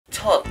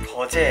첫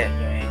거제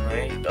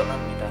여행을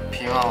떠납니다.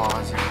 비가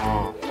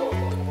와가지고.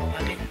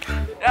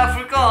 야,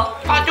 불 꺼.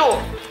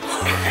 꺼줘.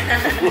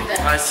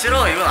 아,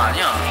 싫어. 이건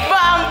아니야.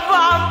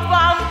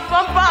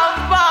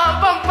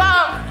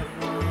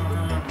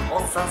 빰빰빰빰빰빰빰빰.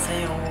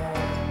 어서오세요.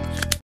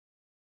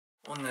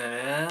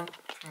 오늘은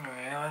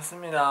통영에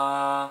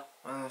왔습니다.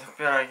 오늘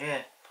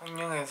특별하게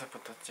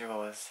통영에서부터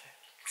찍어봤어요.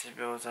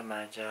 집에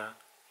오자마자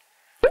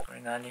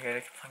우리 나니가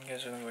이렇게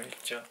반겨주는 거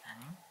있죠?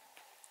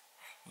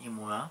 이게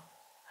뭐야?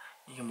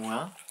 이게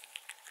뭐야?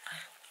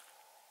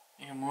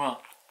 이게 뭐야?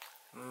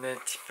 근데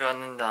집에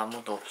왔는데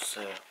아무도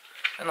없어요.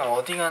 너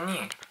어디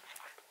가니?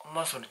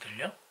 엄마 소리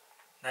들려?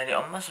 나리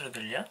엄마 소리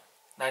들려?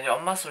 나리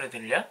엄마 소리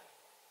들려?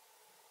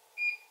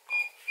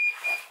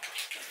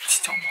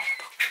 진짜 엄마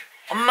왔다.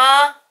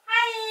 엄마!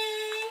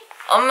 하이.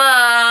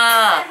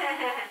 엄마!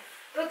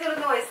 또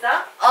들어누워 있어?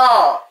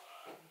 어!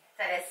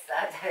 잘했어.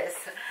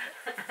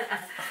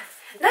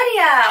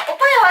 나리야,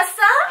 오빠야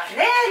왔어?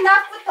 네,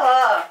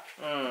 낮부터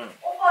응.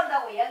 오빠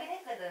온다고 이야기를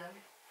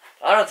했거든.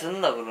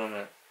 알아듣는다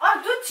그러면.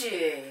 아,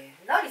 좋지.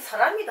 나리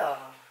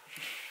사람이다.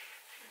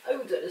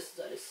 아이고,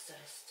 잘했어.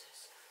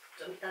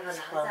 좀 이따가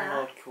사람과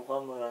나가자.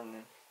 교감을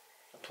하는,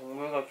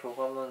 동물과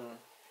교감하는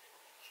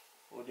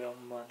우리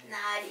엄마는.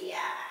 나리야,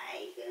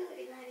 아이고,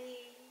 우리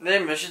나리.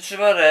 내일 몇 시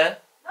출발해?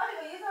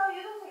 나리가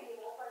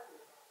여동생이니까 오빠.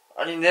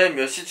 아니 내일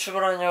몇 시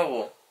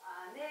출발하냐고.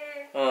 아,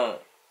 내일. 어.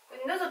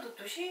 늦어도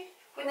 2시?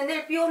 근데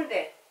내일 비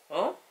온대.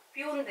 어?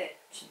 비 온대.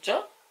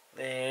 진짜?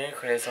 내일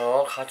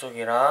그래서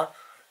가족이랑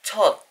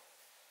첫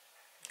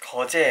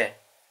거제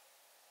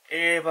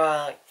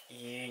 1박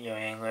 2일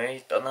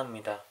여행을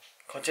떠납니다.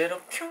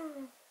 거제로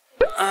큐.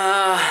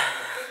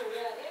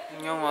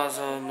 통영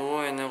와서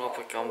누워있는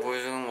것밖에 안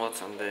보여주는 것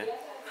같은데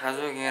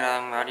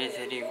가족이랑 나리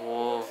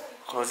데리고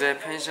거제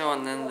펜션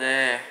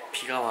왔는데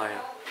비가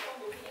와요.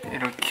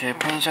 이렇게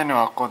펜션에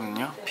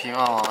왔거든요.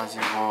 비가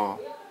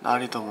와가지고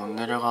나리도 못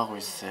내려가고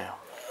있어요.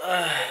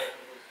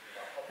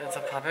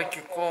 그래서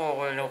바베큐 구워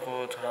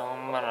먹으려고 저랑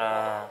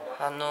엄마랑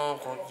한우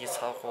고기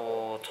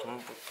사고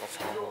전복도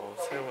사고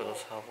새우도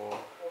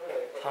사고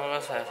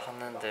삼겹살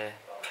샀는데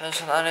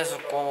펜션 안에서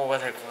구워 먹어야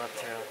될 것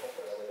같아요.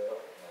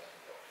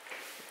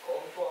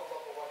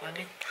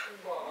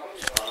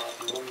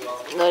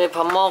 나리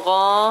밥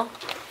먹어.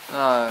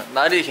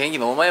 나리 개인기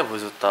너무 많이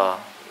보여줬다.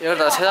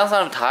 이러다가 세상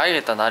사람 다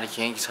알겠다. 나리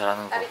개인기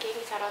잘하는 거. 나리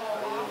개인기 잘하는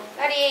거.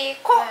 나리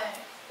코.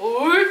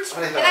 옳지.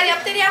 나리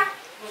엎드려.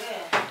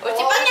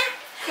 옳지 뻔냐.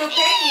 그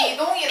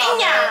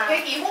 102동이랑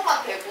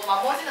 102호만 되고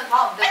나머지는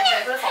다 안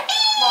되는데 그래서 막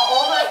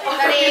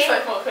나리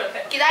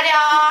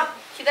기다려.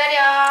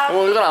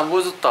 이건 안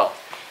보여줬다.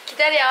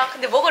 기다려.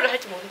 근데 뭐를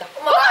할지 모른다.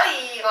 엄마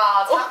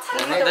나리가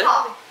모르는데?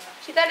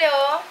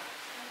 기다려.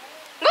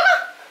 먹어.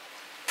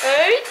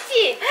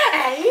 옳지.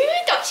 아유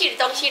떡실이.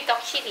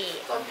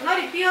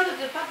 나리 삐어도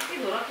이제 밖에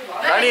놀았지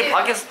마. 나리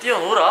밖에서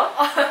뛰어놀아?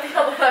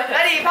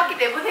 나리 바퀴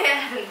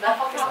내보내야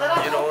된다.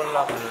 위로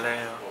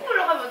올라갈래요.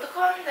 올라가면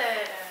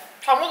어떡하는데.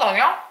 잠옷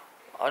아니야?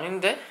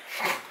 아닌데?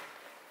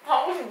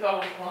 잠옷인 줄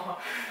알았구나.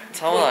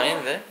 잠은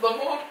아닌데?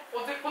 너무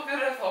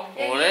꼬들꼬들해서.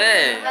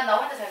 뭐래? 난 나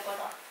혼자 잘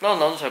거다.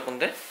 나도 잘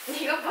건데?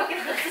 네가 밖에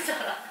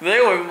나갔잖아.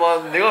 내가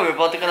왜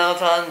바닥에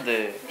나가서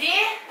하는데?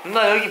 네?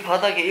 나 여기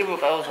바닥에 이불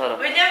깔고 살아.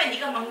 왜냐면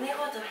네가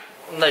막내거든.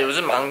 나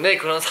요즘 막내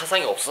그런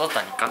사상이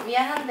없어졌다니까?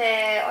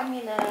 미안한데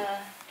언니는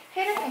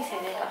헤르핑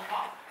세대다.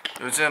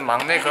 요즘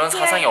막내 그런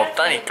사상이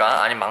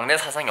없다니까? 아니 막내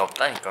사상이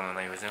없다니까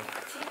누나 요즘.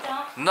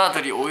 진짜?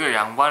 누나들이 오히려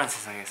양보하는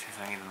세상이야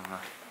누나.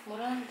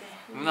 뭐라는데?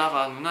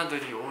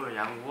 누나들이 오히려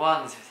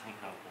양보하는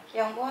세상이라고.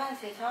 양보하는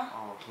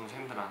세상?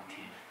 동생들한테.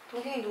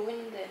 동생이 누구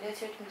있는데? 내가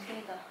제일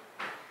동생이다.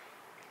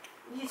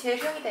 니 제일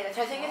형이다. 내가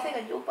잘생겼으니까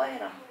니 오빠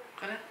해라.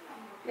 그래?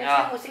 내가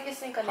제일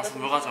못생겼으니까 내가 가서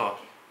물 가져와.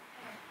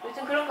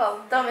 요즘 그런 거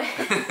없다며.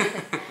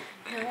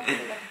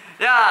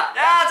 야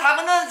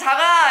작은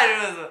작아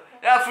이러면서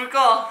야 불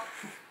꺼.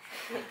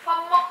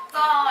 밥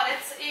먹자.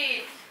 렛츠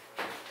잇.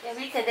 야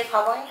밑에 내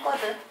가방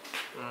있거든.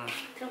 응.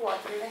 들고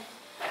와줄래?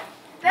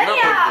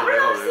 나리야,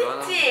 올라올 수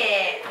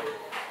있지.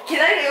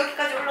 기다려.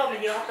 여기까지 올라오면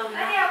네가 갔다 온다.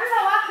 나리야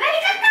올라와.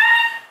 나리 간다.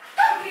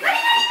 나리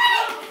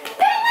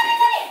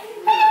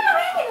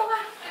너가.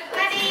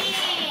 나리.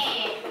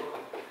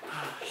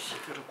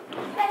 시끄럽다.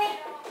 나리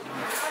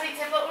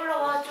제발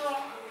올라와줘.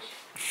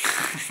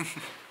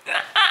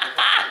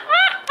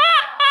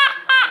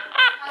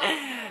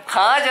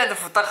 강아지한테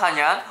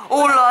부탁하냐?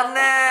 오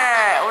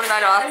올라왔네. 우리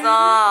나리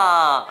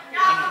왔어. 야,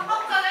 밥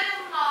먹자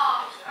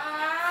내려온다.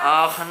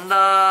 아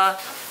간다.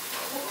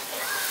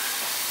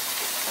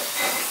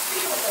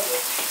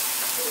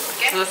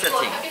 수 세팅.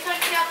 어떻게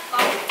설치할까?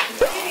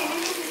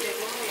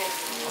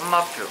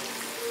 엄마표.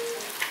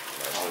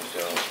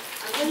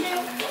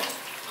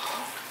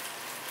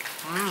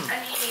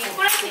 아니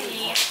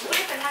프라이팬이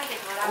프라이팬 한 개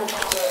더라고.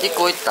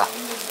 입고 있다.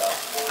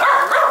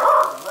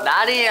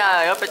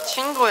 나리야 옆에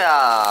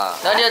친구야.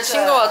 나리야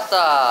친구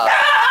왔다. 아니.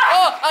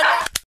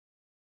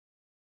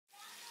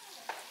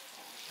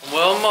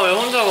 뭐야 엄마 왜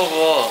혼자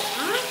먹어?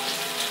 응?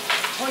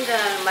 혼자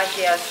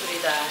마셔야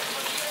술이다.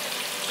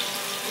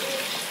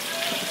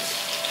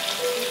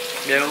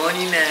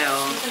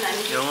 명언이네요.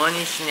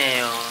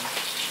 명언이시네요.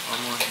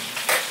 어머니.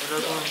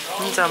 여러분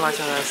혼자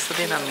마셔야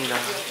술이 납니다.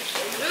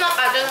 누나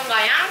까주는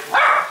거야?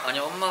 아니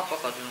엄마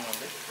아빠가 주는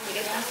건데.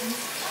 알겠다.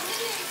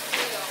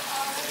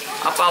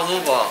 아빠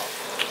먹어봐.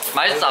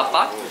 맛있어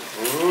아빠?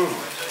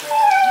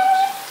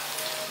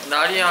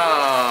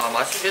 나리야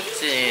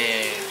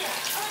맛있겠지.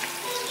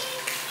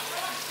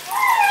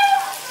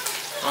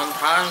 넌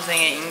다음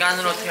생에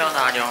인간으로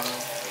태어나렴.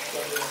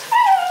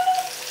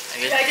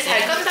 알겠지? 야 이제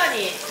잘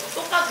끈다니.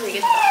 또 까도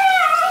되겠다.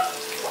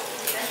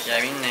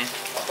 얄밉네.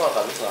 아빠가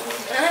가졌어.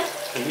 응?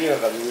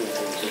 경미가 가지고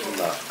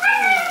있구나.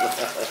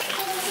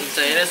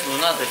 진짜 이래서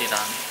누나들이란.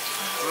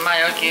 엄마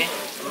여기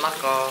엄마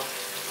거.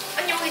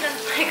 아니 여기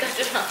난 많이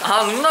까주나.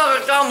 아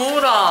누나가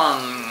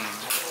까먹으란.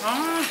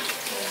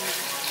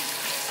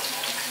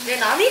 내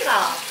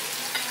남이가.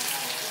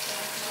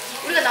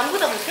 우리가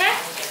남보다 못해?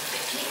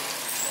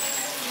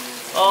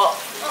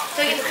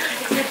 저기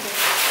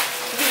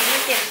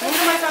이게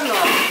궁금할 사람 와.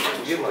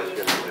 이게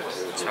맛있겠네.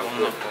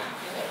 작은 아빠.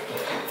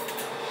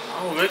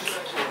 왜 이렇게.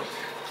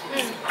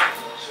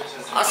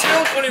 아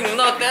새우꼬리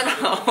누나가 때려.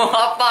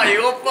 아빠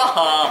이것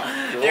봐.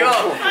 이거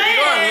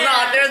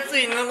누나가 뗄 수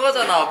있는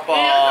거잖아 아빠.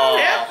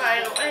 배울까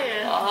이거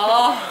빨리.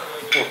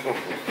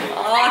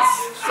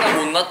 진짜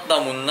못났다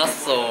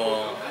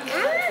못났어.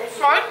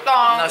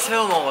 맛있다. 나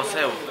새우 먹어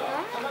새우.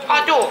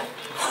 아줘.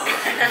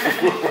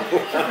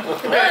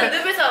 너는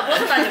늪에서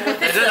벗어나지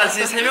못했어. 애들 나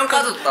지금 3명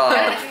까졌다.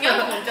 근데 중요한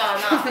건 뭔지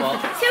아나? 뭐?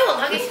 새우가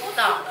가기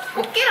쉽다.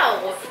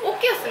 꽃게라고.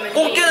 꽃게였으면.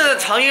 꽃게는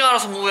자기가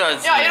알아서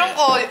먹어야지. 야 이런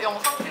거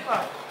영상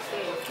찍어야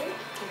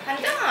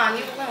간장은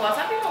아니고 그냥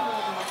와사비만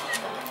먹으면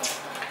맛있어.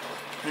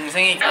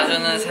 동생이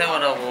까주는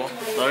새우라고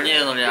널리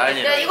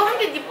알리라. 야 이거 한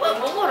개 니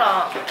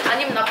먹어라.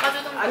 아니면 나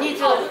까주던가. 아니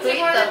저 되게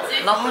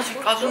있다. 나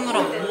사실 까주느라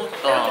못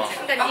먹었다.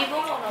 그러니까 니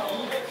먹어라.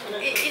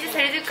 이제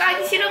슬슬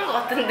까기 싫은 것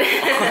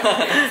같은데.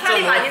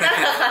 살이 많이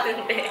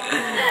날아가는데.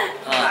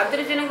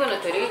 아들이 주는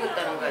거는 덜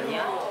익었다는 거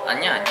아니야?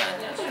 아니야.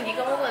 좀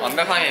니가 먹어야지.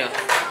 완벽하게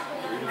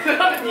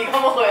그러면 네가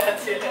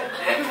먹어야지.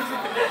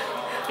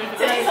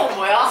 제이성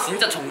뭐야?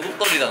 진짜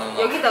전국돌이다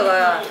누나.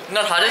 여기다가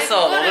누나 다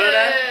됐어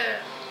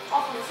먹을래?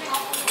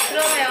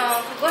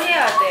 그러면 그거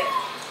해야 돼.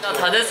 누나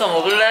다 됐어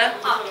먹을래?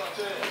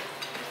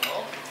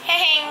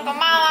 헤행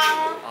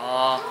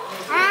고마워.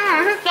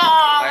 맛있다.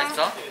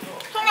 맛있어?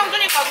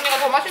 송영준이 까주니까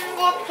더 맛있는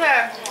것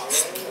같아.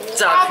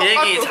 진짜 그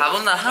얘기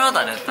작은 날 하나도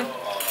안 했다.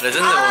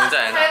 레전드 뭔지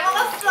잘 알나?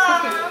 먹었어.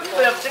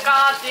 그 옆집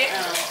강아지.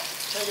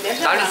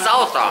 날이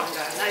싸웠다.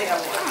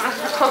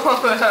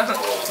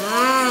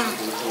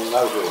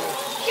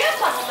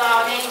 귀엽다.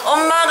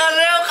 엄마가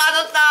새우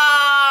까줬다.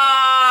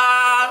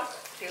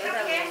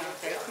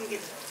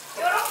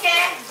 요렇게.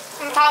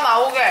 그럼 다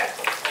나오게.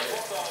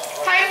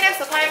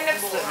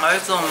 타임랩스.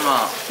 맛있어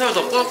엄마. 새우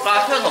더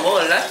꿀까? 새우 더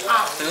먹을래?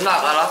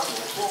 누나 까라.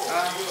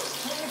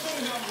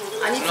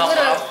 아니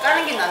그거를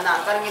까는 게 낫나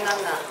안 까는 게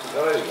낫나?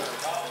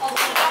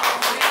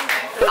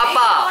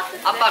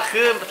 아빠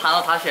그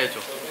단어 다시 해줘.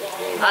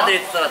 아들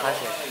있어라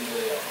다시 해.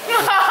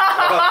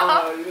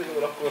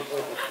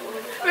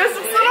 왜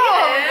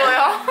쑥스러워하는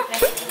거야?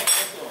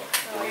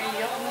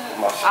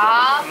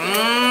 아,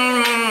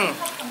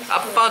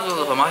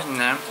 아빠도 더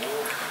맛있네.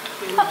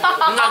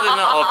 누나들은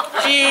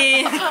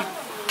없지.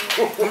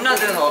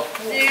 누나들은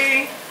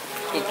없지.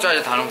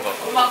 국자에 다른 거.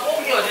 엄마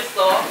고기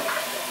어딨어?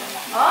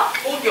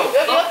 고기 없어?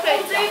 여기 옆에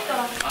있어.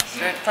 아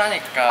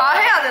싫다니까. 다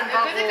해야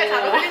된다고. 그러니까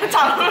잘 어울린다.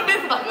 잘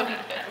어울린다 그래.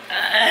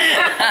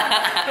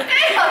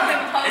 해야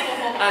된다고.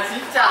 아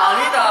진짜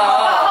아니다.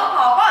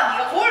 봐봐,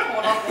 네가 거울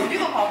보라고.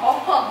 니도 봐봐.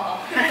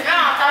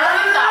 야, 잘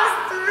어울린다.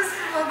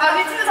 아니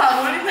진짜 잘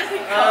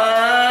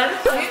어울린다니까.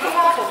 니 그거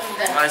하나도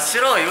없는데. 아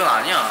싫어 이건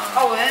아니야.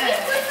 아 왜?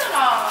 입고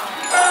있잖아.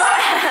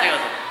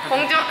 찍어줘.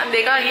 공주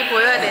내가 이게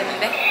보여야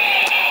되는데.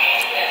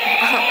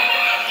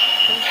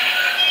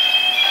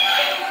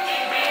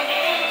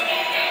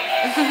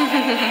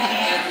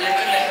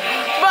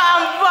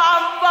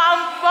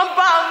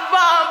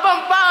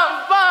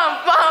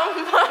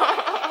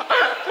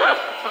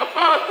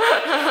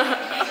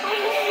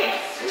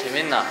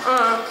 재밌나?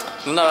 응.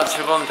 누나가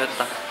즐거우면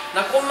됐다.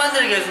 나 꽃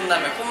만들기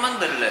해준다며 꽃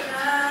만들래.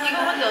 이거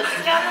근데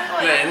어떻게 하는 거야?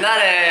 근데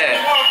옛날에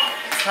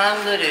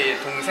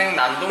사람들이 동생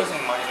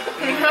남동생 막 이렇게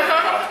꾸민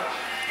거야.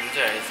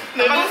 뭔지 알지?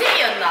 내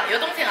동생이었나?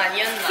 여동생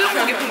아니었나?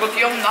 수영복 입은 거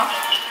귀엽나?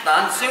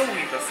 나한테 수영복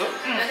입었어?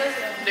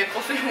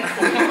 내거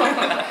수영복.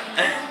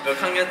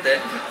 몇 학년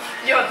때?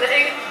 얘 완전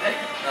애기 때.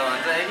 나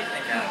완전 애기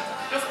때 그냥.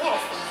 그래서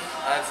울었어.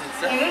 아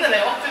진짜? 웃는데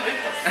내가 억지로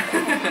입었어.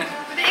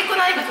 근데 입고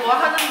나니까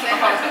좋아하는데.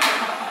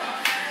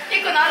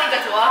 입고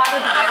나니까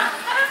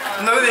좋아하는데.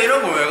 너 근데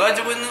이런 거 왜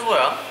가지고 있는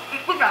거야?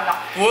 이쁘게 안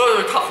나.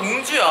 뭐야 다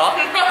공주야?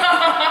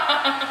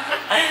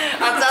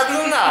 아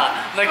짜증나.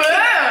 나 왜?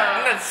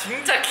 나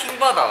진짜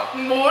킹받아.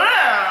 뭐래?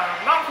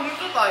 난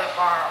공주다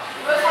얘가.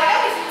 왜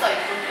사각이 진짜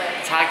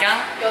이쁜데?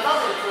 자경?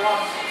 여자들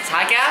좋아하는.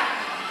 자갸?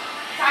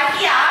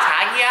 자기야?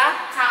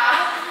 자기야? 자.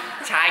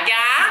 자갸?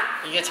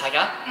 이게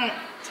자갸? 응.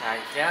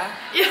 자갸?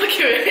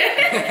 이렇게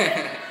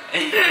왜?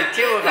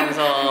 유튜브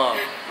감성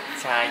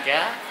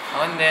자갸? 아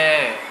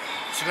근데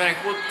주변에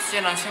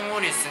꽃이랑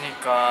식물이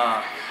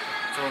있으니까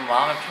좀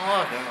마음의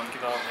평화가 되는 것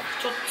같기도 하고.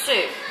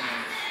 좋지.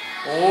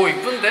 오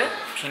이쁜데?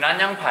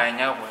 비난양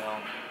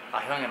바이냐고요. 아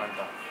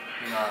형이란다.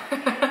 누나.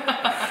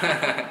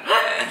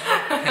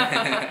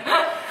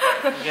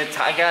 이게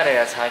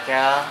자기야래요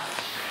자기야.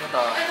 예쁘다.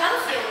 아니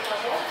 5시에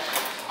오자고?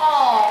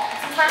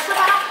 잘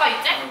출발할까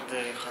이제?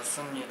 네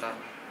갔습니다.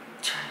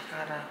 잘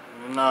가라.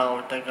 누나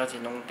올 때까지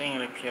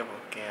농땡이를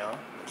피워볼게요.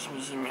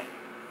 심심해.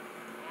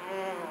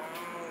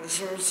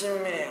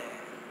 심심해.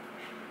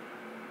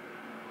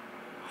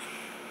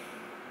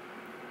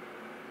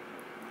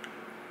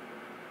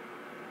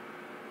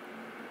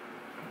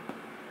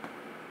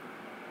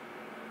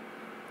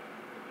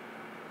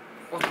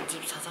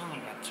 꽃집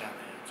사장님 같지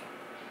않아요? 저?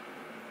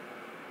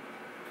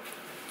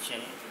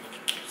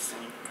 이렇게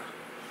있으니까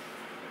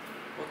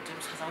꽃집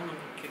사장님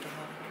같기도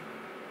하고.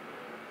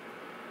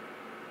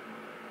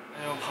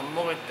 그리고 밥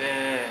먹을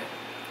때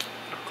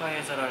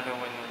포카헤이즈를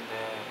하려고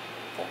했는데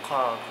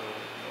포카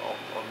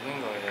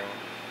없는 거예요.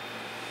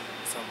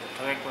 그래서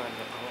못하겠고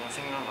했는데 방금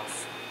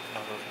생각났어.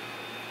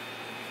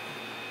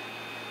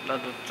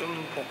 나도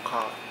좀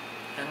포카.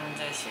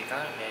 현재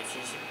시각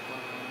 4시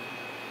 10분.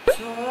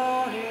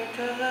 소리를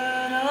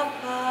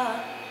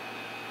들어봐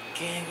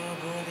깨고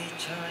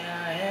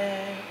부딪혀야 해.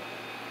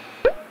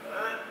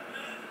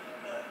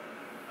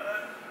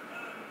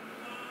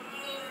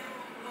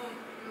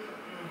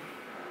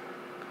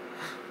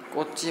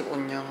 꽃집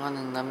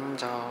운영하는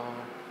남자.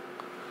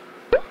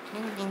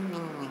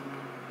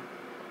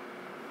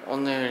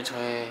 오늘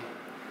저의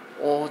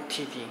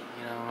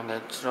OOTD이랑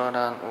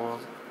내추럴한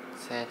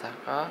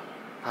옷에다가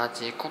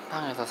바지,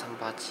 쿠팡에서 산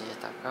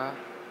바지에다가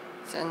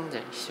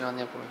샌들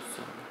시원해 보일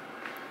수 있는.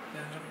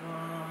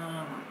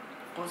 여러분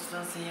꽃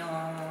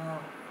사세요.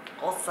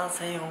 꽃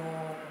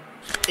사세요.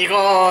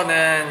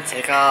 이거는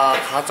제가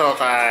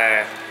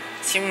가져갈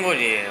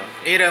식물이에요.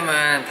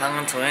 이름은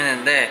방금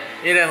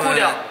정했는데 이름은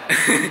고려.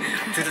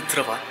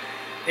 들어봐.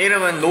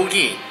 이름은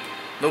녹이.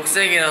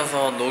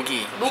 녹색이라서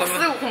녹이.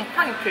 녹색고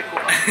곰팡이 필 것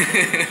같아.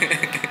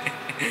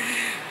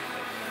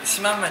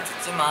 심한 말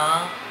듣지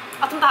마.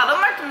 아 좀 다른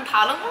말 좀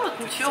다른 걸로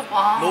좀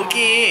지어봐.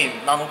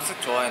 녹이. 나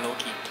녹색 좋아해.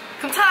 녹이.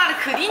 그럼 차라리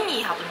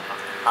그린이 하든가.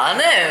 안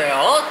해.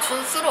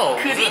 촌스러워.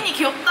 그린이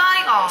귀엽다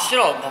아이가.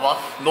 싫어. 봐봐.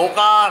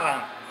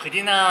 노가랑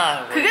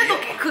그리나. 그게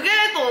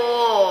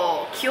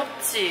더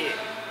귀엽지.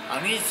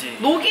 아니지.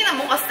 녹이는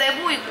뭔가 세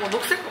보이고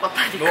녹색 것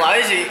같다니까. 너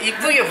알지?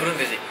 이쁘게 부르면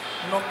되지.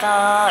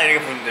 노가 이렇게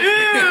부르면 되지.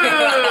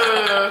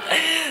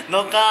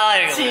 노가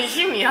이렇게.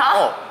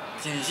 진심이야?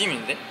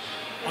 진심인데?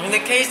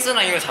 근데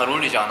케이스랑 이거 잘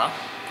어울리지 않아?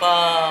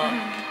 오빠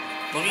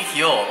너기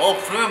귀여워.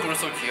 부르면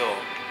부를수록 귀여워.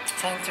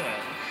 사진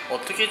찍어야지.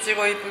 어떻게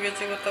찍어? 이쁘게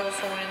찍었다고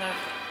소문이 날까?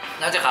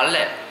 나 이제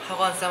갈래.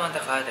 학원쌤한테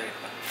가야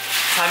되겠다.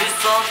 잘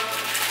있어?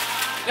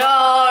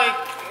 야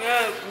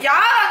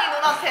야랑이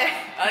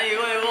누나한테. 아니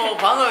이거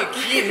방금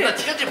귀 누나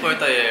찢어질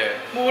뻔했다 얘.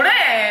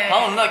 뭐래?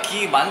 방금 누나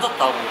귀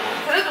만졌다고.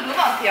 그래도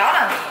누나한테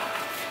야랑이.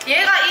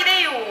 얘가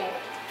이래요.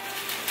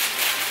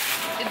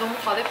 얘 너무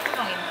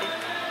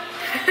과대포장인데.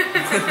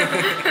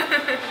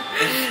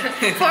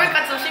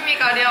 서울까지 조심히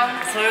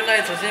가렴.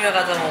 서울까지 조심히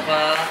가자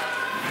뭐가.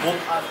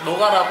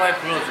 노가라 빨리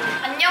불러줘.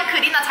 안녕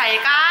그리나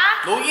잘 가.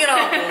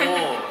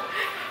 녹이라고.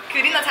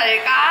 그리나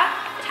잘 가.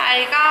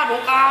 잘 가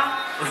로가.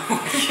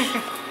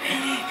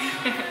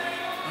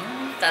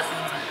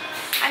 짜증나.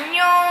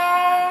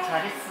 안녕.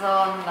 잘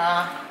있어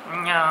나.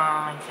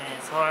 안녕. 이제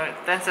서울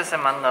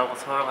댄스쌤 만나고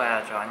서울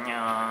가야죠.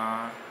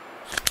 안녕.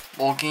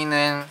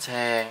 모기는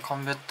제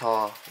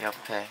컴퓨터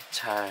옆에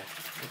잘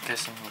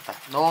있겠습니다.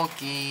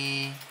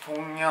 모기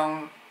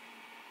동영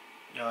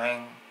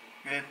여행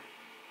끝.